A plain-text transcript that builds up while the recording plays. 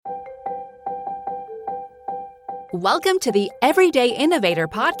Welcome to the Everyday Innovator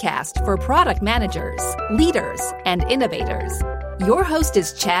podcast for product managers, leaders, and innovators. Your host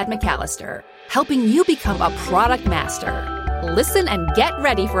is Chad McAllister, helping you become a product master. Listen and get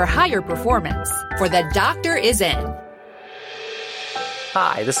ready for higher performance, for the doctor is in.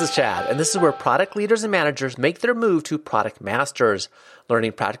 Hi, this is Chad, and this is where product leaders and managers make their move to product masters,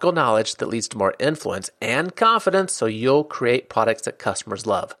 learning practical knowledge that leads to more influence and confidence so you'll create products that customers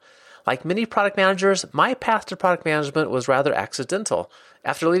love. Like many product managers, my path to product management was rather accidental.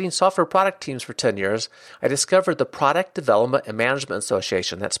 After leading software product teams for 10 years, I discovered the Product Development and Management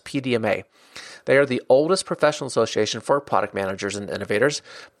Association, that's PDMA. They are the oldest professional association for product managers and innovators,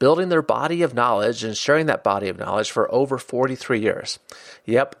 building their body of knowledge and sharing that body of knowledge for over 43 years.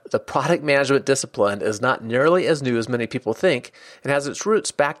 Yep, the product management discipline is not nearly as new as many people think and has its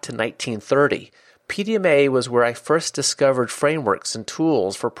roots back to 1930. PDMA was where I first discovered frameworks and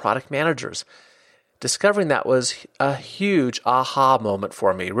tools for product managers. Discovering that was a huge aha moment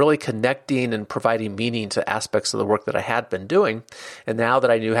for me, really connecting and providing meaning to aspects of the work that I had been doing, and now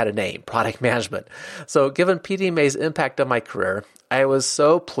that I knew how to name product management. So given PDMA's impact on my career, I was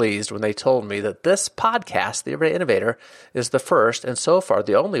so pleased when they told me that this podcast, The Everyday Innovator, is the first and so far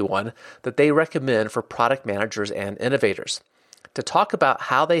the only one that they recommend for product managers and innovators. To talk about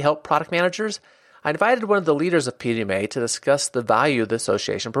how they help product managers, I invited one of the leaders of PDMA to discuss the value the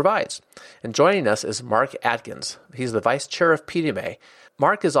association provides. And joining us is Mark Adkins. He's the vice chair of PDMA.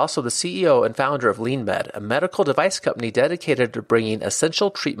 Mark is also the CEO and founder of LeanMed, a medical device company dedicated to bringing essential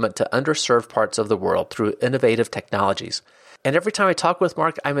treatment to underserved parts of the world through innovative technologies. And every time I talk with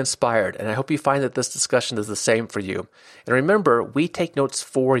Mark, I'm inspired, and I hope you find that this discussion is the same for you. And remember, we take notes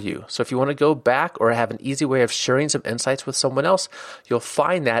for you. So if you want to go back or have an easy way of sharing some insights with someone else, you'll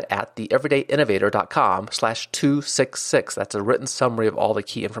find that at theeverydayinnovator.com/266. That's a written summary of all the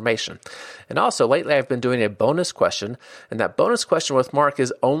key information. And also, lately I've been doing a bonus question, and that bonus question with Mark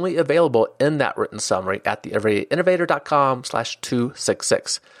is only available in that written summary at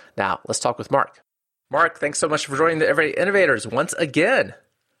theeverydayinnovator.com/266. Now, let's talk with Mark. Mark, thanks so much for joining the Everyday Innovators once again.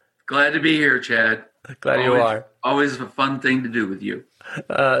 Glad to be here, Chad. Glad you are. Always a fun thing to do with you.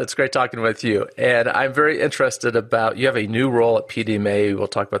 It's great talking with you. And I'm very interested about, you have a new role at PDMA. We'll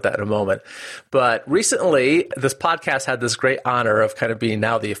talk about that in a moment. But recently, this podcast had this great honor of kind of being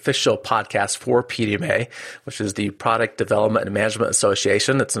now the official podcast for PDMA, which is the Product Development and Management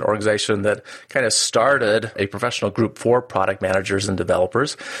Association. It's an organization that kind of started a professional group for product managers and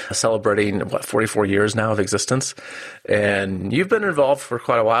developers, celebrating, 44 years now of existence. And you've been involved for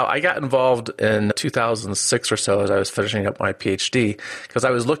quite a while. I got involved in 2006 or so as I was finishing up my PhD, because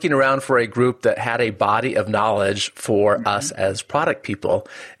I was looking around for a group that had a body of knowledge for us as product people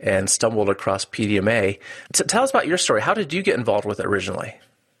and stumbled across PDMA. Tell us about your story. How did you get involved with it originally?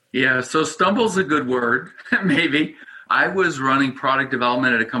 Yeah, so stumble's a good word, maybe. I was running product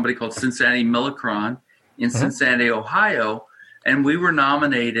development at a company called Cincinnati Millicron in Cincinnati, Ohio, and we were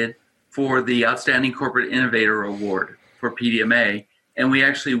nominated for the Outstanding Corporate Innovator Award for PDMA, and we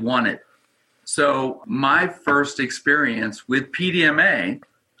actually won it. So my first experience with PDMA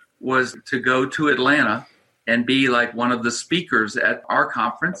was to go to Atlanta and be like one of the speakers at our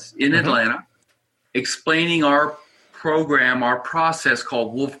conference in Atlanta, explaining our program, our process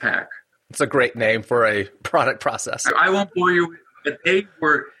called Wolfpack. It's a great name for a product process. I won't bore you, but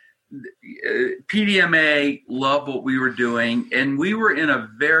PDMA loved what we were doing, and we were in a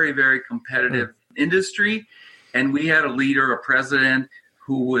very, very competitive industry, and we had a leader, a president,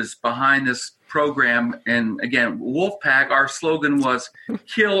 who was behind this program. And again, Wolfpack, our slogan was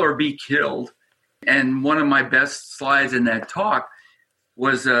kill or be killed. And one of my best slides in that talk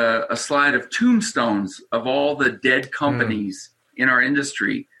was a slide of tombstones of all the dead companies in our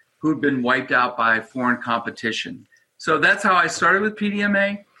industry who'd been wiped out by foreign competition. So that's how I started with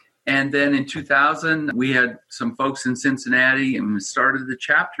PDMA. And then in 2000, we had some folks in Cincinnati and started the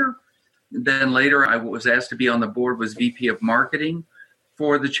chapter. Then later I was asked to be on the board, was VP of Marketing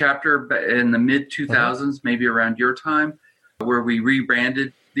for the chapter in the mid-2000s, maybe around your time, where we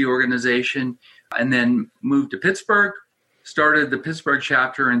rebranded the organization and then moved to Pittsburgh, started the Pittsburgh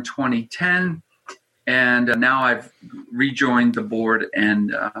chapter in 2010, and now I've rejoined the board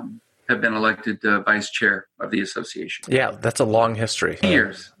and have been elected vice chair of the association. Yeah, that's a long history.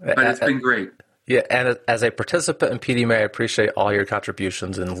 Years, but it's been great. Yeah, and as a participant in PDMA, I appreciate all your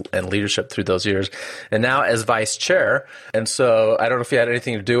contributions and leadership through those years. And now as vice chair, and so I don't know if you had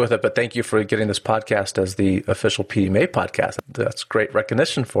anything to do with it, but thank you for getting this podcast as the official PDMA podcast. That's great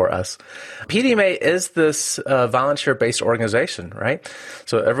recognition for us. PDMA is this volunteer-based organization, right?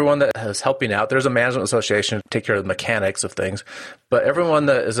 So everyone that is helping out, there's a management association to take care of the mechanics of things, but everyone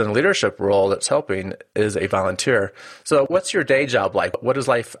that is in a leadership role that's helping is a volunteer. So what's your day job like? What is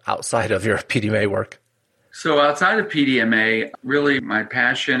life outside of your PDMA work? So outside of PDMA, really my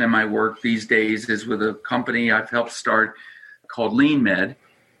passion and my work these days is with a company I've helped start called LeanMed,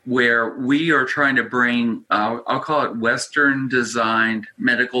 where we are trying to bring, I'll call it Western designed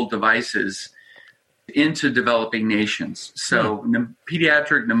medical devices into developing nations. So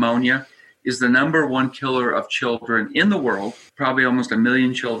pediatric pneumonia is the number one killer of children in the world. Probably almost 1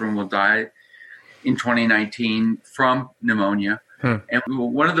 million children will die in 2019 from pneumonia. And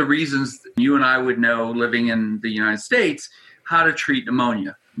one of the reasons you and I would know living in the United States how to treat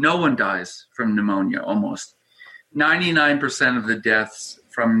pneumonia. No one dies from pneumonia almost. 99% of the deaths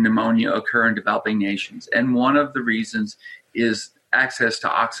from pneumonia occur in developing nations. And one of the reasons is access to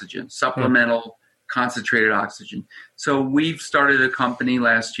oxygen, supplemental concentrated oxygen. So we've started a company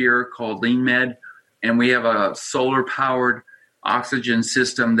last year called LeanMed, and we have a solar-powered oxygen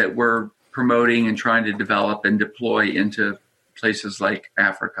system that we're promoting and trying to develop and deploy into places like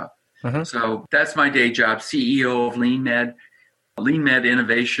Africa. So that's my day job, CEO of LeanMed,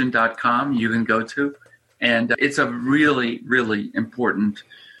 LeanMedInnovation.com you can go to. And it's a really, really important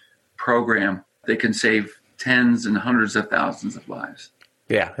program that can save tens and hundreds of thousands of lives.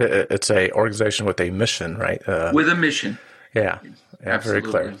 Yeah, it's a organization with a mission, right? With a mission. Yeah, very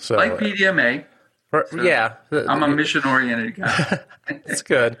clear. So, like PDMA. So yeah. I'm a mission-oriented guy. That's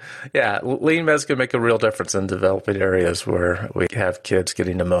good. Yeah, LeanMeds can make a real difference in developing areas where we have kids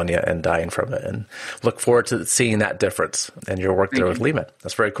getting pneumonia and dying from it, and look forward to seeing that difference in your work there with LeanMed.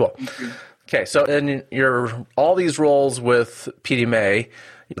 That's very cool. Okay, so in your all these roles with PDMA,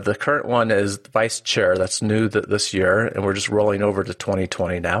 the current one is vice chair. That's new this year, and we're just rolling over to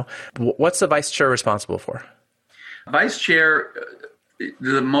 2020 now. What's the vice chair responsible for? Vice chair,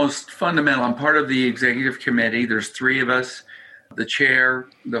 the most fundamental, I'm part of the executive committee. There's 3 of us, the chair,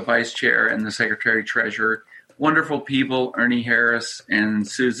 the vice chair, and the secretary treasurer. Wonderful people, Ernie Harris and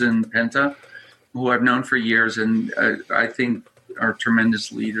Susan Penta, who I've known for years, and I think are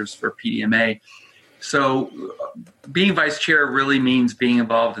tremendous leaders for PDMA. So being vice chair really means being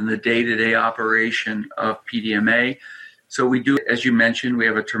involved in the day-to-day operation of PDMA. So we do, as you mentioned, we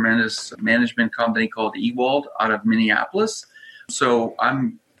have a tremendous management company called Ewald out of Minneapolis. So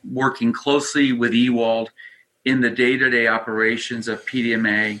I'm working closely with Ewald in the day-to-day operations of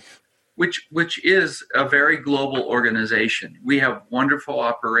PDMA, which is a very global organization. We have wonderful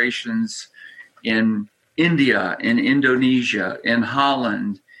operations in India, in Indonesia, in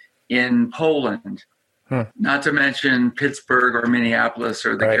Holland, in Poland, not to mention Pittsburgh or Minneapolis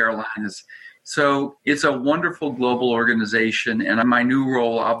or the Carolinas. So it's a wonderful global organization, and in my new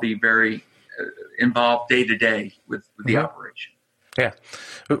role, I'll be very involved day-to-day with the operation. Yeah.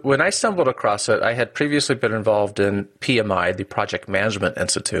 When I stumbled across it, I had previously been involved in PMI, the Project Management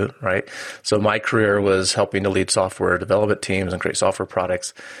Institute, right? So my career was helping to lead software development teams and create software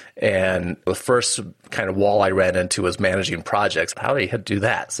products. And the first kind of wall I ran into was managing projects. How do you do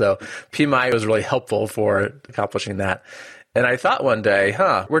that? So PMI was really helpful for accomplishing that. And I thought one day,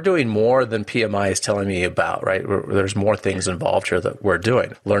 we're doing more than PMI is telling me about, right? There's more things involved here that we're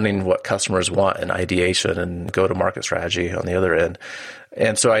doing, learning what customers want and ideation and go-to-market strategy on the other end.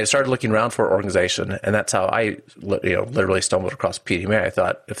 And so I started looking around for an organization, and that's how I literally stumbled across PDMA. I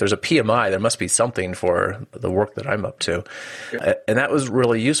thought, if there's a PMI, there must be something for the work that I'm up to. Yeah. And that was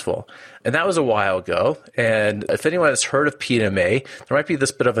really useful. And that was a while ago. And if anyone has heard of PDMA, there might be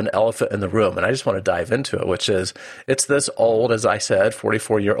this bit of an elephant in the room, and I just want to dive into it, which is it's this old, as I said,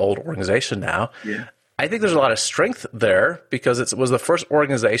 44-year-old organization now. Yeah. I think there's a lot of strength there because it was the first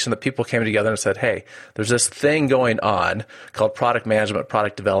organization that people came together and said, hey, there's this thing going on called product management,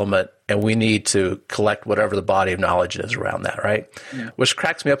 product development, and we need to collect whatever the body of knowledge is around that, right? Yeah. Which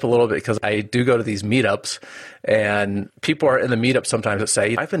cracks me up a little bit because I do go to these meetups, and people are in the meetup sometimes that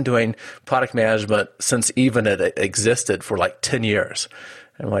say, I've been doing product management since even it existed for like 10 years.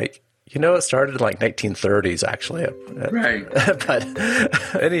 And I'm like, it started in like 1930s, actually. Right.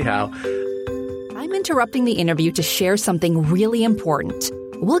 But anyhow, I'm interrupting the interview to share something really important.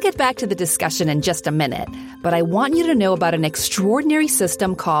 We'll get back to the discussion in just a minute, but I want you to know about an extraordinary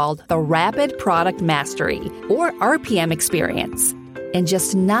system called the Rapid Product Mastery, or RPM experience. In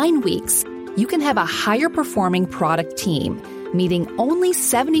just 9 weeks, you can have a higher performing product team, meeting only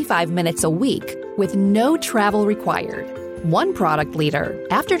 75 minutes a week, with no travel required. One product leader,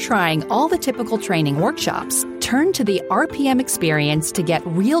 after trying all the typical training workshops, turned to the RPM experience to get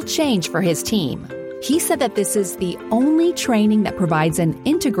real change for his team. He said that this is the only training that provides an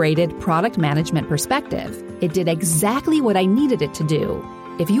integrated product management perspective. It did exactly what I needed it to do.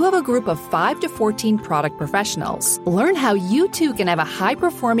 If you have a group of 5 to 14 product professionals, learn how you too can have a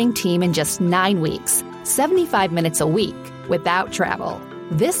high-performing team in just 9 weeks, 75 minutes a week, without travel.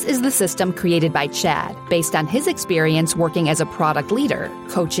 This is the system created by Chad, based on his experience working as a product leader,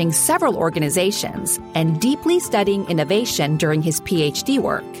 coaching several organizations, and deeply studying innovation during his PhD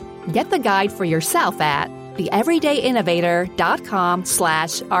work. Get the guide for yourself at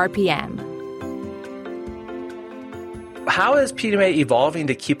theeverydayinnovator.com/RPM. How is PDMA evolving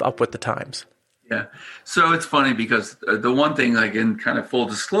to keep up with the times? Yeah. So it's funny because the one thing, like in kind of full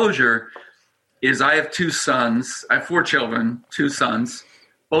disclosure, is I have 2 sons. I have 4 children, 2 sons.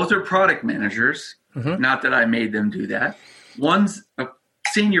 Both are product managers. Mm-hmm. Not that I made them do that. One's a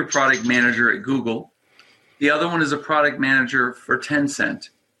senior product manager at Google. The other one is a product manager for Tencent,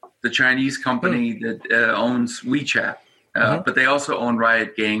 the Chinese company that owns WeChat. But they also own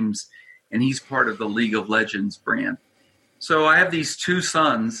Riot Games, and he's part of the League of Legends brand. So I have these 2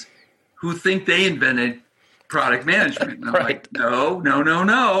 sons who think they invented product management. And I'm like, no.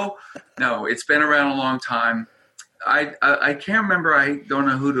 No, it's been around a long time. I can't remember, I don't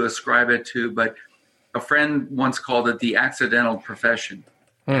know who to ascribe it to, but a friend once called it the accidental profession.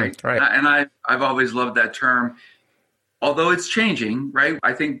 Right. And I've always loved that term, although it's changing, right?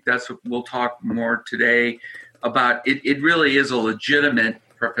 I think that's what we'll talk more today about. It really is a legitimate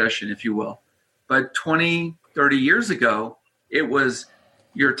profession, if you will. But 20, 30 years ago, it was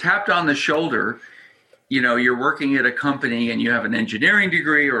you're tapped on the shoulder. You know, you're working at a company and you have an engineering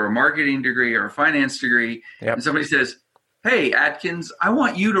degree or a marketing degree or a finance degree. Yep. And somebody says, hey, Adkins, I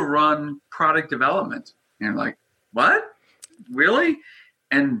want you to run product development. And you're like, what? Really?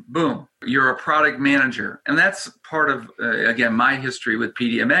 And boom, you're a product manager. And that's part of, again, my history with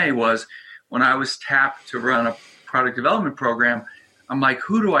PDMA was when I was tapped to run a product development program, I'm like,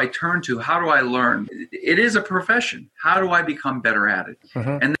 who do I turn to? How do I learn? It is a profession. How do I become better at it?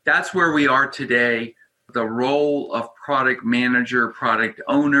 Mm-hmm. And that's where we are today. The role of product manager, product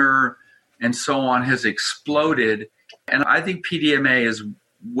owner, and so on has exploded. And I think PDMA is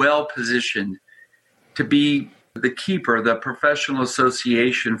well positioned to be the keeper, the professional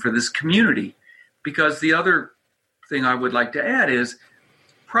association for this community. Because the other thing I would like to add is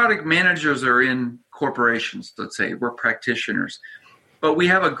product managers are in corporations, let's say, we're practitioners. But we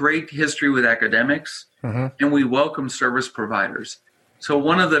have a great history with academics, and we welcome service providers. So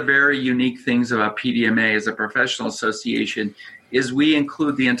one of the very unique things about PDMA as a professional association is we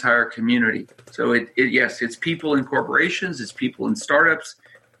include the entire community. So yes, it's people in corporations, it's people in startups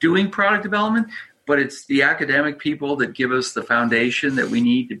doing product development, but it's the academic people that give us the foundation that we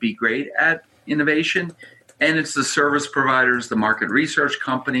need to be great at innovation. And it's the service providers, the market research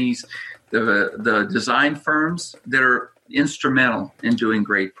companies, the design firms that are instrumental in doing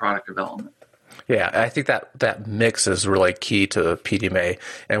great product development. Yeah, I think that mix is really key to PDMA.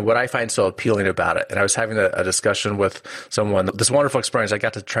 And what I find so appealing about it, and I was having a discussion with someone, this wonderful experience, I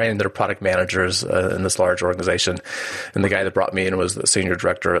got to train their product managers in this large organization. And the guy that brought me in was the senior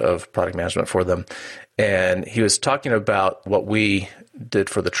director of product management for them. And he was talking about what we did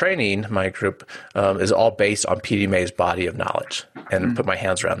for the training, my group, is all based on PDMA's body of knowledge, and put my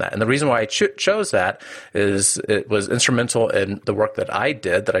hands around that. And the reason why I chose that is it was instrumental in the work that I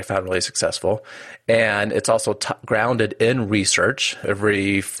did that I found really successful. And it's also grounded in research.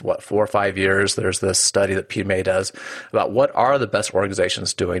 Every, 4 or 5 years, there's this study that PDMA does about what are the best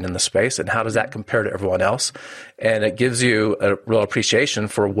organizations doing in the space and how does that compare to everyone else. And it gives you a real appreciation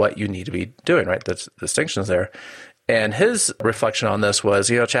for what you need to be doing, right? The distinctions there. And his reflection on this was,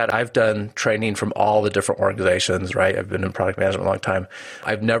 Chad, I've done training from all the different organizations, right? I've been in product management a long time.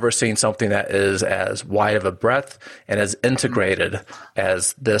 I've never seen something that is as wide of a breadth and as integrated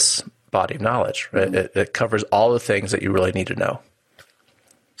as this body of knowledge, right? It covers all the things that you really need to know.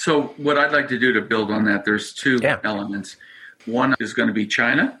 So what I'd like to do to build on that, there's 2 elements. One is going to be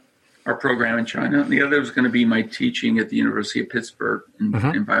China, our program in China. And the other is going to be my teaching at the University of Pittsburgh in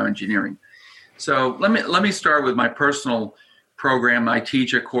bioengineering. So let me start with my personal program. I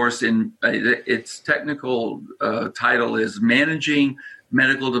teach a course in its technical title is Managing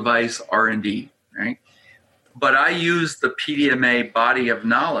Medical Device R&D, right? But I use the PDMA body of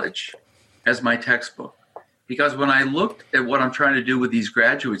knowledge as my textbook because when I looked at what I'm trying to do with these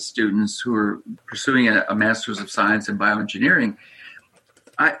graduate students who are pursuing a Master's of Science in Bioengineering,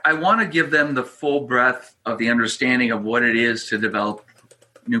 I want to give them the full breadth of the understanding of what it is to develop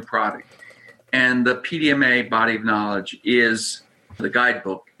new product. And the PDMA Body of Knowledge is the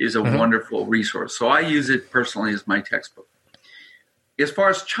guidebook, is a wonderful resource. So I use it personally as my textbook. As far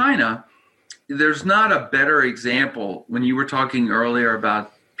as China, there's not a better example. When you were talking earlier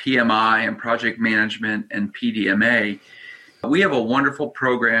about PMI and project management and PDMA, we have a wonderful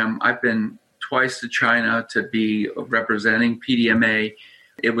program. I've been twice to China to be representing PDMA.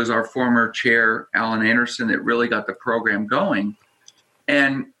 It was our former chair, Alan Anderson, that really got the program going.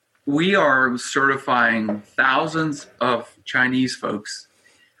 And we are certifying thousands of Chinese folks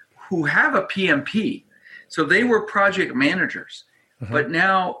who have a PMP. So they were project managers. But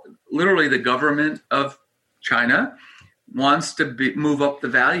now, literally, the government of China wants to move up the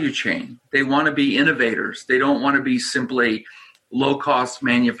value chain. They want to be innovators. They don't want to be simply low-cost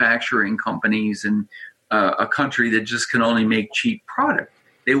manufacturing companies in a country that just can only make cheap product.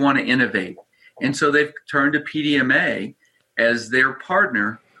 They want to innovate. And so they've turned to PDMA as their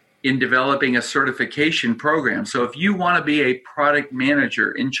partner in developing a certification program. So if you want to be a product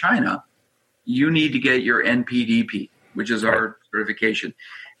manager in China, you need to get your NPDP, which is our certification.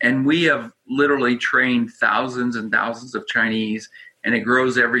 And we have literally trained thousands and thousands of Chinese, and it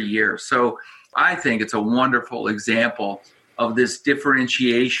grows every year. So I think it's a wonderful example of this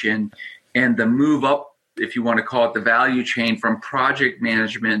differentiation and the move up, if you want to call it, the value chain from project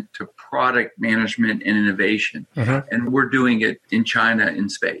management to product management and innovation. And we're doing it in China in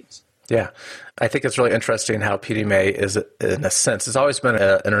spades. Yeah. I think it's really interesting how PDMA is, in a sense, it's always been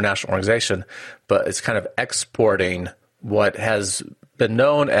an international organization, but it's kind of exporting what has been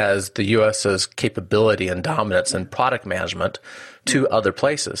known as the U.S.'s capability and dominance in product management to other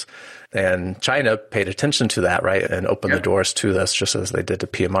places. And China paid attention to that, right, and opened the doors to this, just as they did to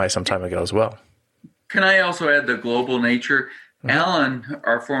PMI some time ago as well. Can I also add the global nature? Alan,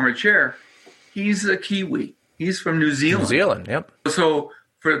 our former chair, he's a Kiwi. He's from New Zealand. New Zealand, yep. So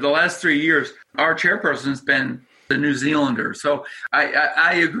for the last 3 years, our chairperson's been the New Zealander. So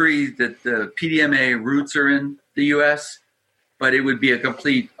I agree that the PDMA roots are in the U.S., but it would be a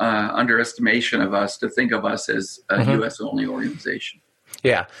complete underestimation of us to think of us as a U.S.-only organization.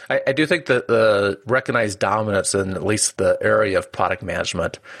 Yeah, I do think that the recognized dominance in at least the area of product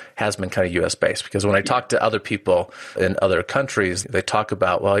management has been kind of U.S.-based, because when I talk to other people in other countries, they talk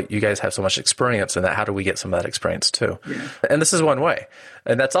about, well, you guys have so much experience in that. How do we get some of that experience too? Yeah. And this is one way.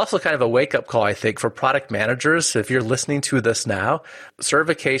 And that's also kind of a wake-up call, I think, for product managers. If you're listening to this now,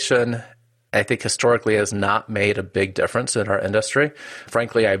 certification, I think, historically has not made a big difference in our industry.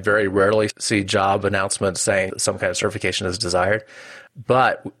 Frankly, I very rarely see job announcements saying some kind of certification is desired.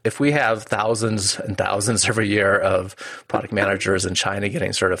 But if we have thousands and thousands every year of product managers in China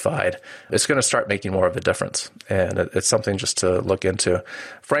getting certified, it's going to start making more of a difference. And it's something just to look into.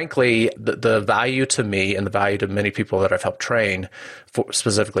 Frankly, the value to me and the value to many people that I've helped train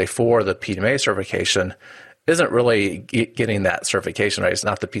specifically for the PDMA certification isn't really getting that certification, right? It's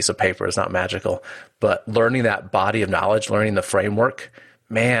not the piece of paper. It's not magical. But learning that body of knowledge, learning the framework,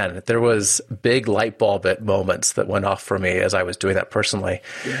 man, there was big light bulb moments that went off for me as I was doing that personally.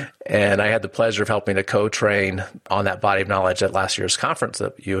 Yeah. And I had the pleasure of helping to co-train on that body of knowledge at last year's conference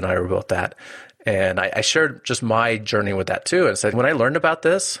that you and I were both at. And I shared just my journey with that too, and said, when I learned about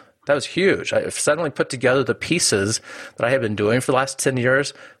this, that was huge. I suddenly put together the pieces that I had been doing for the last 10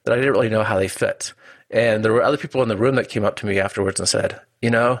 years that I didn't really know how they fit. And there were other people in the room that came up to me afterwards and said,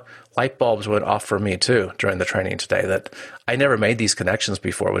 light bulbs went off for me too during the training today, that I never made these connections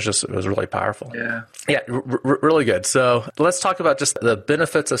before. It was really powerful. Yeah, really good. So let's talk about just the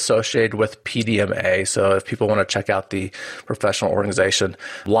benefits associated with PDMA. So if people want to check out the professional organization,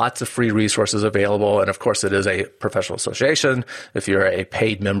 lots of free resources available. And of course, it is a professional association. If you're a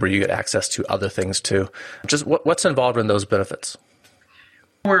paid member, you get access to other things too. Just what's involved in those benefits?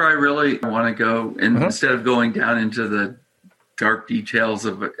 Where I really want to go, and instead of going down into the dark details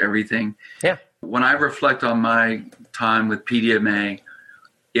of everything, when I reflect on my time with PDMA,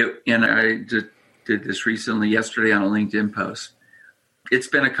 and I just did this recently yesterday on a LinkedIn post, it's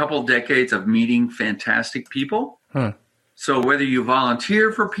been a couple decades of meeting fantastic people. So whether you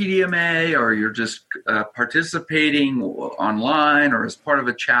volunteer for PDMA or you're just participating online or as part of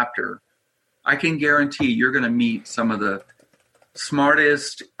a chapter, I can guarantee you're going to meet some of the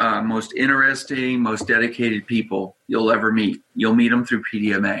smartest, most interesting, most dedicated people you'll ever meet. You'll meet them through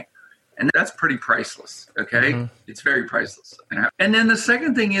PDMA. And that's pretty priceless, okay? It's very priceless. And then the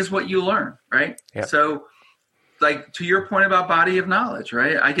second thing is what you learn, right? Yep. So, like, to your point about body of knowledge,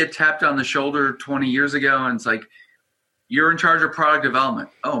 right? I get tapped on the shoulder 20 years ago, and it's like, you're in charge of product development.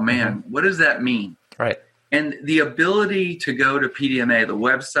 Oh, man, what does that mean? Right. And the ability to go to PDMA, the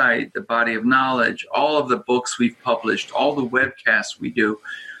website, the body of knowledge, all of the books we've published, all the webcasts we do,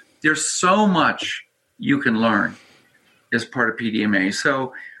 There's so much you can learn as part of PDMA.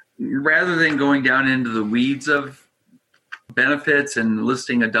 So rather than going down into the weeds of benefits and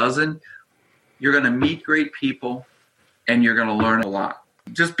listing a dozen, you're going to meet great people and you're going to learn a lot.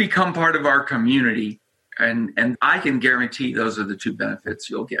 Just become part of our community, and I can guarantee those are the two benefits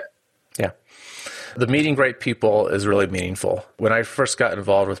you'll get. Yeah. The meeting great people is really meaningful. When I first got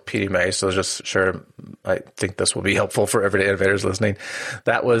involved with PDMA, so just sure, I think this will be helpful for everyday innovators listening.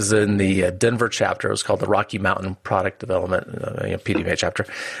 That was in the Denver chapter. It was called the Rocky Mountain Product Development PDMA chapter.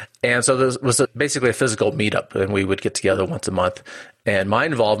 And so this was basically a physical meetup, and we would get together once a month. And my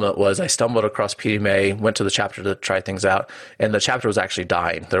involvement was I stumbled across PDMA, went to the chapter to try things out, and the chapter was actually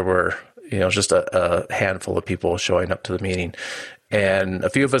dying. There were just a handful of people showing up to the meeting. And a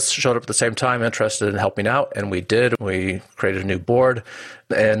few of us showed up at the same time, interested in helping out, and we did. We created a new board,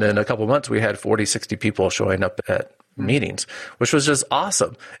 and in a couple of months, we had 40, 60 people showing up at meetings, which was just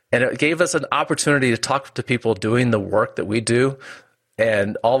awesome. And it gave us an opportunity to talk to people doing the work that we do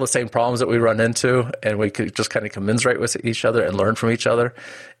and all the same problems that we run into, and we could just kind of commiserate with each other and learn from each other,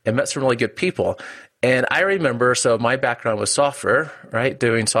 and met some really good people. And I remember, so my background was software, right?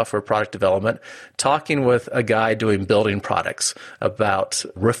 Doing software product development, talking with a guy doing building products about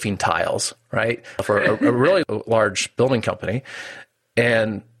roofing tiles, right? For a really large building company.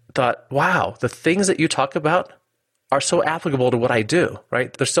 And thought, wow, the things that you talk about are so applicable to what I do,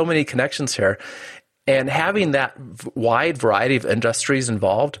 right? There's so many connections here. And having that wide variety of industries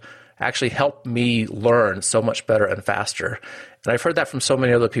involved actually helped me learn so much better and faster. And I've heard that from so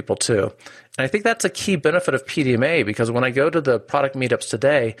many other people too. And I think that's a key benefit of PDMA, because when I go to the product meetups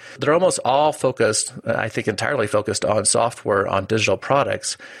today, they're almost all focused, I think entirely focused on software, on digital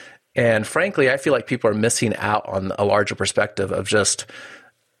products. And frankly, I feel like people are missing out on a larger perspective of just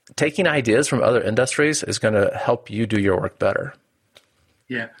taking ideas from other industries is going to help you do your work better.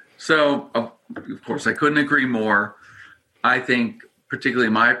 Yeah. So, of course, I couldn't agree more. I think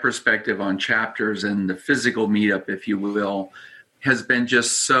particularly my perspective on chapters and the physical meetup, if you will, has been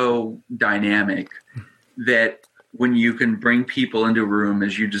just so dynamic that when you can bring people into a room,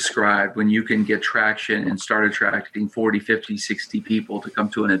 as you described, when you can get traction and start attracting 40, 50, 60 people to come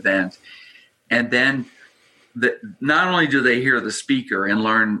to an event, and then not only do they hear the speaker and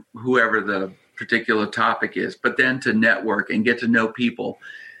learn whoever the particular topic is, but then to network and get to know people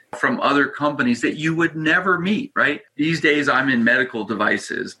from other companies that you would never meet, right? These days I'm in medical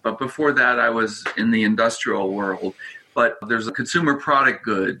devices, but before that I was in the industrial world. But there's consumer product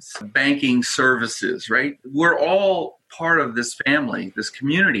goods, banking services, right? We're all part of this family, this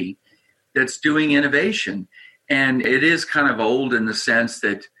community that's doing innovation. And it is kind of old in the sense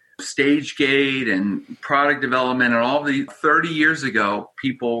that StageGate and product development and all the 30 years ago,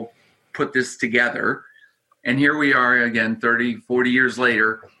 people put this together. And here we are again, 30, 40 years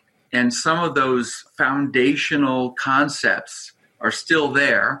later. And some of those foundational concepts are still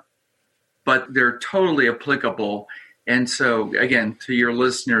there, but they're totally applicable. And so, again, to your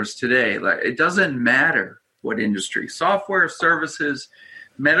listeners today, it doesn't matter what industry, software, services,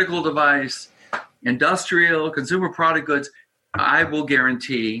 medical device, industrial, consumer product goods, I will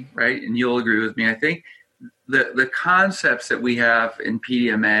guarantee, right, and you'll agree with me, I think, the concepts that we have in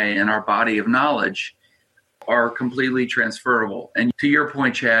PDMA and our body of knowledge are completely transferable. And to your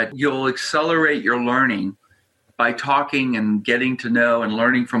point, Chad, you'll accelerate your learning by talking and getting to know and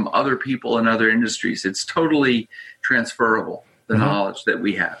learning from other people in other industries. It's totally transferable, the knowledge that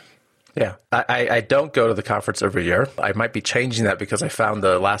we have. Yeah. I don't go to the conference every year. I might be changing that because I found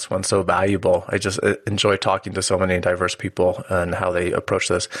the last one so valuable. I just enjoy talking to so many diverse people and how they approach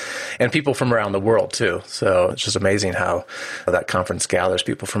this, and people from around the world too. So it's just amazing how that conference gathers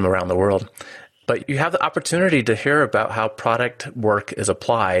people from around the world. But you have the opportunity to hear about how product work is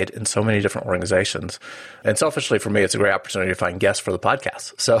applied in so many different organizations. And selfishly for me, it's a great opportunity to find guests for the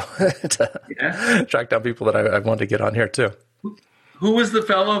podcast. So to track down people that I want to get on here too. Who was the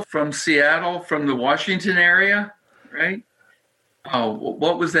fellow from Seattle, from the Washington area, right? Oh,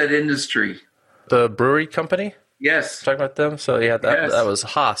 what was that industry? The brewery company? Yes. Talking about them? So yeah, that was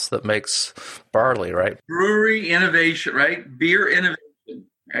Haas that makes barley, right? Brewery innovation, right? Beer innovation,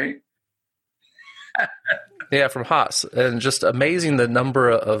 right? Yeah, from Haas. And just amazing the number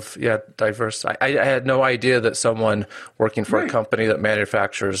of diverse. I had no idea that someone working for a company that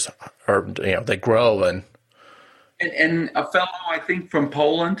manufactures or they grow and a fellow, I think, from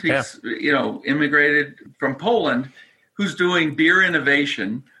Poland, he's immigrated from Poland, who's doing beer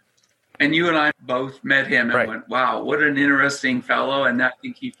innovation. And you and I both met him and went, wow, what an interesting fellow. And I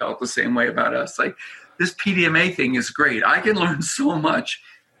think he felt the same way about us. Like, this PDMA thing is great. I can learn so much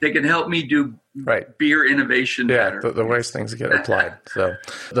that can help me do Right. beer innovation better. The ways things get applied. So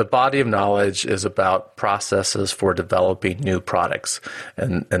the body of knowledge is about processes for developing new products,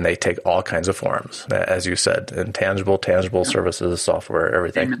 and they take all kinds of forms, as you said, intangible, tangible services, software,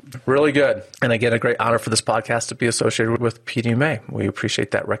 everything. Amen. Really good. And again, a great honor for this podcast to be associated with PDMA. We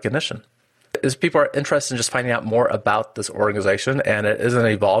appreciate that recognition. As people are interested in just finding out more about this organization, and it is an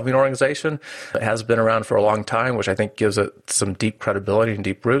evolving organization. It has been around for a long time, which I think gives it some deep credibility and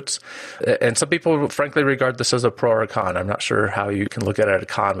deep roots. And some people, frankly, regard this as a pro or a con. I'm not sure how you can look at it as a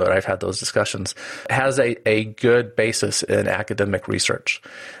con, but I've had those discussions. It has a good basis in academic research.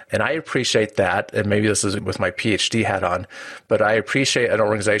 And I appreciate that, and maybe this is with my PhD hat on, but I appreciate an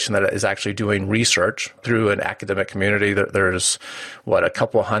organization that is actually doing research through an academic community. There's, a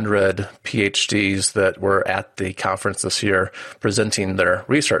couple hundred PhDs that were at the conference this year presenting their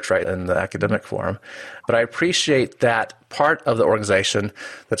research, right, in the academic forum. But I appreciate that part of the organization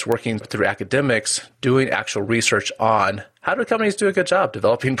that's working through academics doing actual research on how do companies do a good job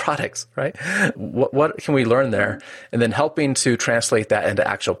developing products, right? What can we learn there? And then helping to translate that into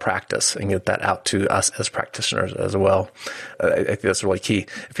actual practice and get that out to us as practitioners as well. I think that's really key.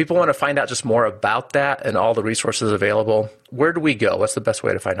 If people want to find out just more about that and all the resources available, where do we go? What's the best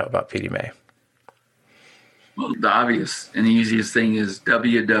way to find out about PDMA? Well, the obvious and the easiest thing is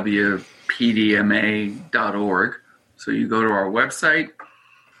www.pdma.org. So you go to our website,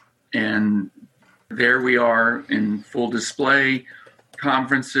 and there we are in full display,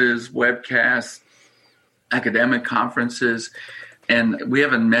 conferences, webcasts, academic conferences. And we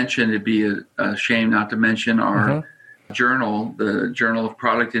haven't mentioned, it'd be a shame not to mention our journal, the Journal of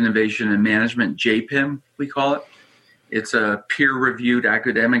Product Innovation and Management, JPIM, we call it. It's a peer-reviewed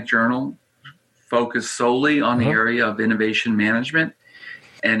academic journal focused solely on the area of innovation management.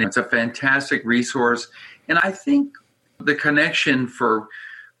 And it's a fantastic resource. And I think the connection for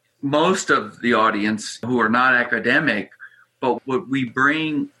most of the audience who are not academic, but what we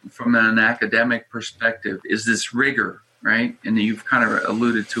bring from an academic perspective is this rigor, right? And you've kind of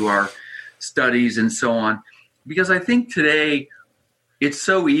alluded to our studies and so on. Because I think today it's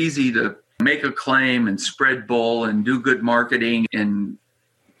so easy to make a claim and spread bull and do good marketing and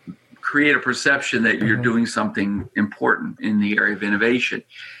create a perception that you're doing something important in the area of innovation.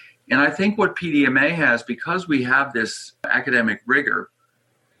 And I think what PDMA has, because we have this academic rigor,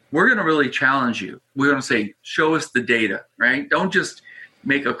 we're going to really challenge you. We're going to say, show us the data, right? Don't just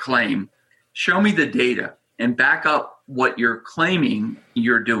make a claim. Show me the data and back up what you're claiming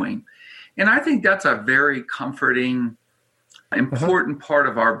you're doing. And I think that's a very comforting, important part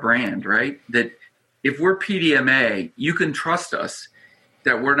of our brand, right? That if we're PDMA, you can trust us,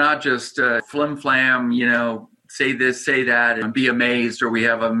 that we're not just flim-flam, say this, say that, and be amazed, or we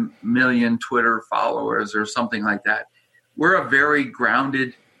have 1 million Twitter followers or something like that. We're a very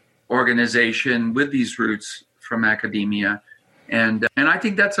grounded organization with these roots from academia. And I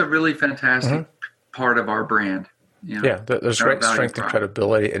think that's a really fantastic part of our brand. There's great strength and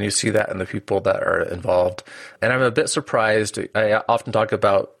credibility, and you see that in the people that are involved. And I'm a bit surprised. I often talk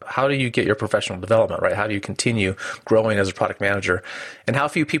about how do you get your professional development, right? How do you continue growing as a product manager? And how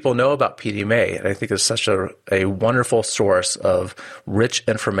few people know about PDMA. And I think it's such a wonderful source of rich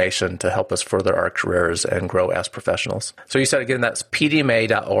information to help us further our careers and grow as professionals. So you said, again, that's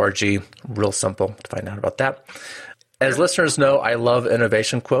pdma.org. Real simple to find out about that. As listeners know, I love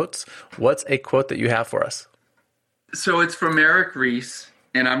innovation quotes. What's a quote that you have for us? So it's from Eric Ries,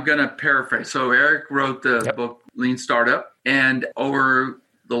 and I'm going to paraphrase. So Eric wrote the book Lean Startup, and over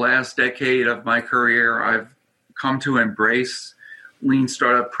the last decade of my career, I've come to embrace Lean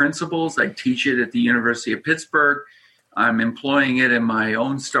Startup principles. I teach it at the University of Pittsburgh. I'm employing it in my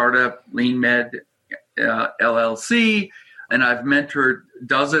own startup, LeanMed LLC, and I've mentored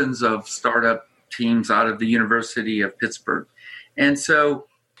dozens of startup teams out of the University of Pittsburgh. And so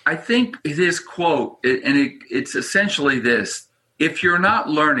I think this quote, it's essentially this: if you're not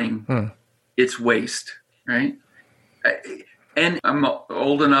learning, it's waste, right? And I'm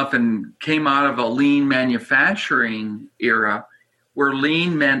old enough and came out of a lean manufacturing era where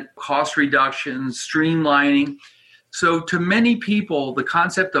lean meant cost reduction, streamlining. So to many people, the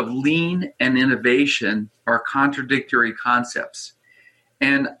concept of lean and innovation are contradictory concepts.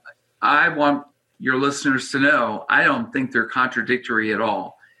 And I want your listeners to know, I don't think they're contradictory at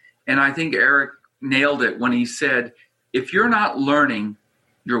all. And I think Eric nailed it when he said, if you're not learning,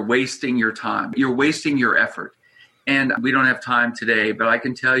 you're wasting your time. You're wasting your effort. And we don't have time today, but I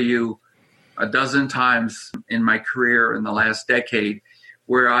can tell you a dozen times in my career in the last decade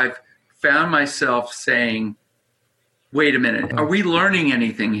where I've found myself saying, wait a minute, are we learning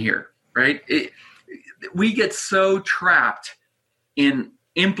anything here, right? We get so trapped in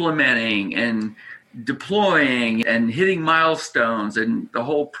implementing and deploying and hitting milestones and the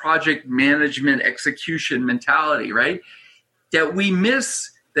whole project management execution mentality, right? That we miss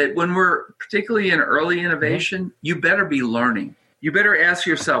that when we're particularly in early innovation, you better be learning. You better ask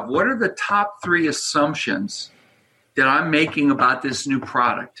yourself, what are the top 3 assumptions that I'm making about this new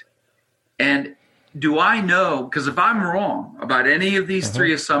product? And do I know, because if I'm wrong about any of these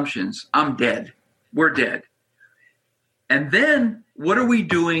 3 assumptions, I'm dead. We're dead. And then what are we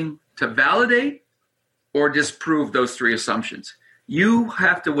doing to validate or disprove those 3 assumptions? You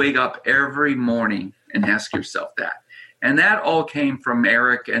have to wake up every morning and ask yourself that. And that all came from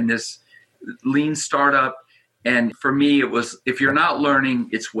Eric and this lean startup. And for me, it was, if you're not learning,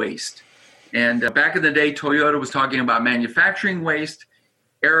 it's waste. And back in the day, Toyota was talking about manufacturing waste.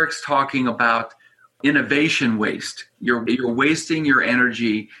 Eric's talking about innovation waste. You're wasting your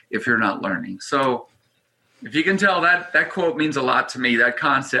energy if you're not learning. So if you can tell, that quote means a lot to me, that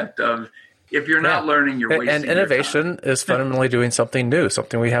concept of, if you're not learning, you're wasting your time. And innovation is fundamentally doing something new,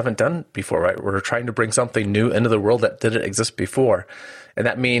 something we haven't done before, right? We're trying to bring something new into the world that didn't exist before. And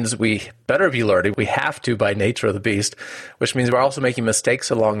that means we better be learning. We have to by nature of the beast, which means we're also making mistakes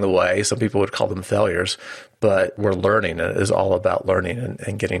along the way. Some people would call them failures, but we're learning. It is all about learning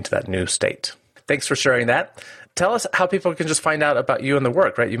and getting to that new state. Thanks for sharing that. Tell us how people can just find out about you and the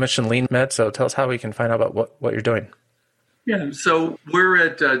work, right? You mentioned LeanMed, so tell us how we can find out about what you're doing. Yeah, so we're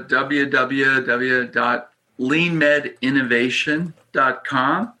at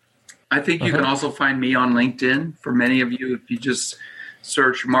www.leanmedinnovation.com. I think you can also find me on LinkedIn. For many of you, if you just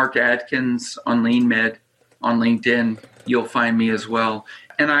search Mark Adkins on LeanMed on LinkedIn, you'll find me as well.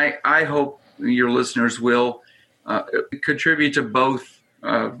 And I hope your listeners will contribute to both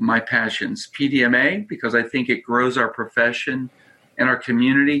of my passions, PDMA, because I think it grows our profession and our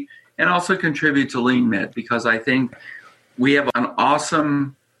community, and also contribute to LeanMed, because I think we have an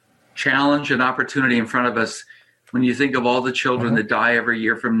awesome challenge and opportunity in front of us. When you think of all the children that die every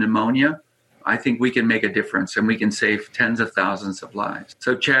year from pneumonia, I think we can make a difference and we can save tens of thousands of lives.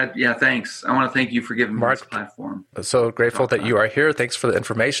 So Chad, thanks. I want to thank you for giving me this platform. So grateful that you are here. Thanks for the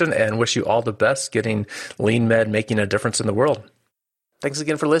information and wish you all the best getting LeanMed making a difference in the world. Thanks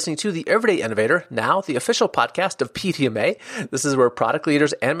again for listening to The Everyday Innovator, now the official podcast of PDMA. This is where product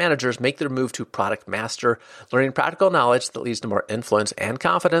leaders and managers make their move to product master, learning practical knowledge that leads to more influence and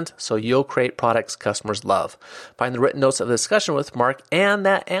confidence so you'll create products customers love. Find the written notes of the discussion with Mark and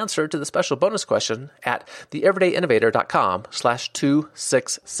that answer to the special bonus question at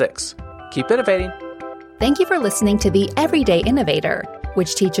theeverydayinnovator.com/266. Keep innovating. Thank you for listening to The Everyday Innovator,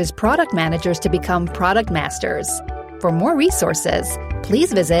 which teaches product managers to become product masters. For more resources,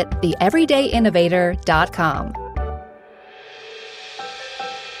 please visit theeverydayinnovator.com.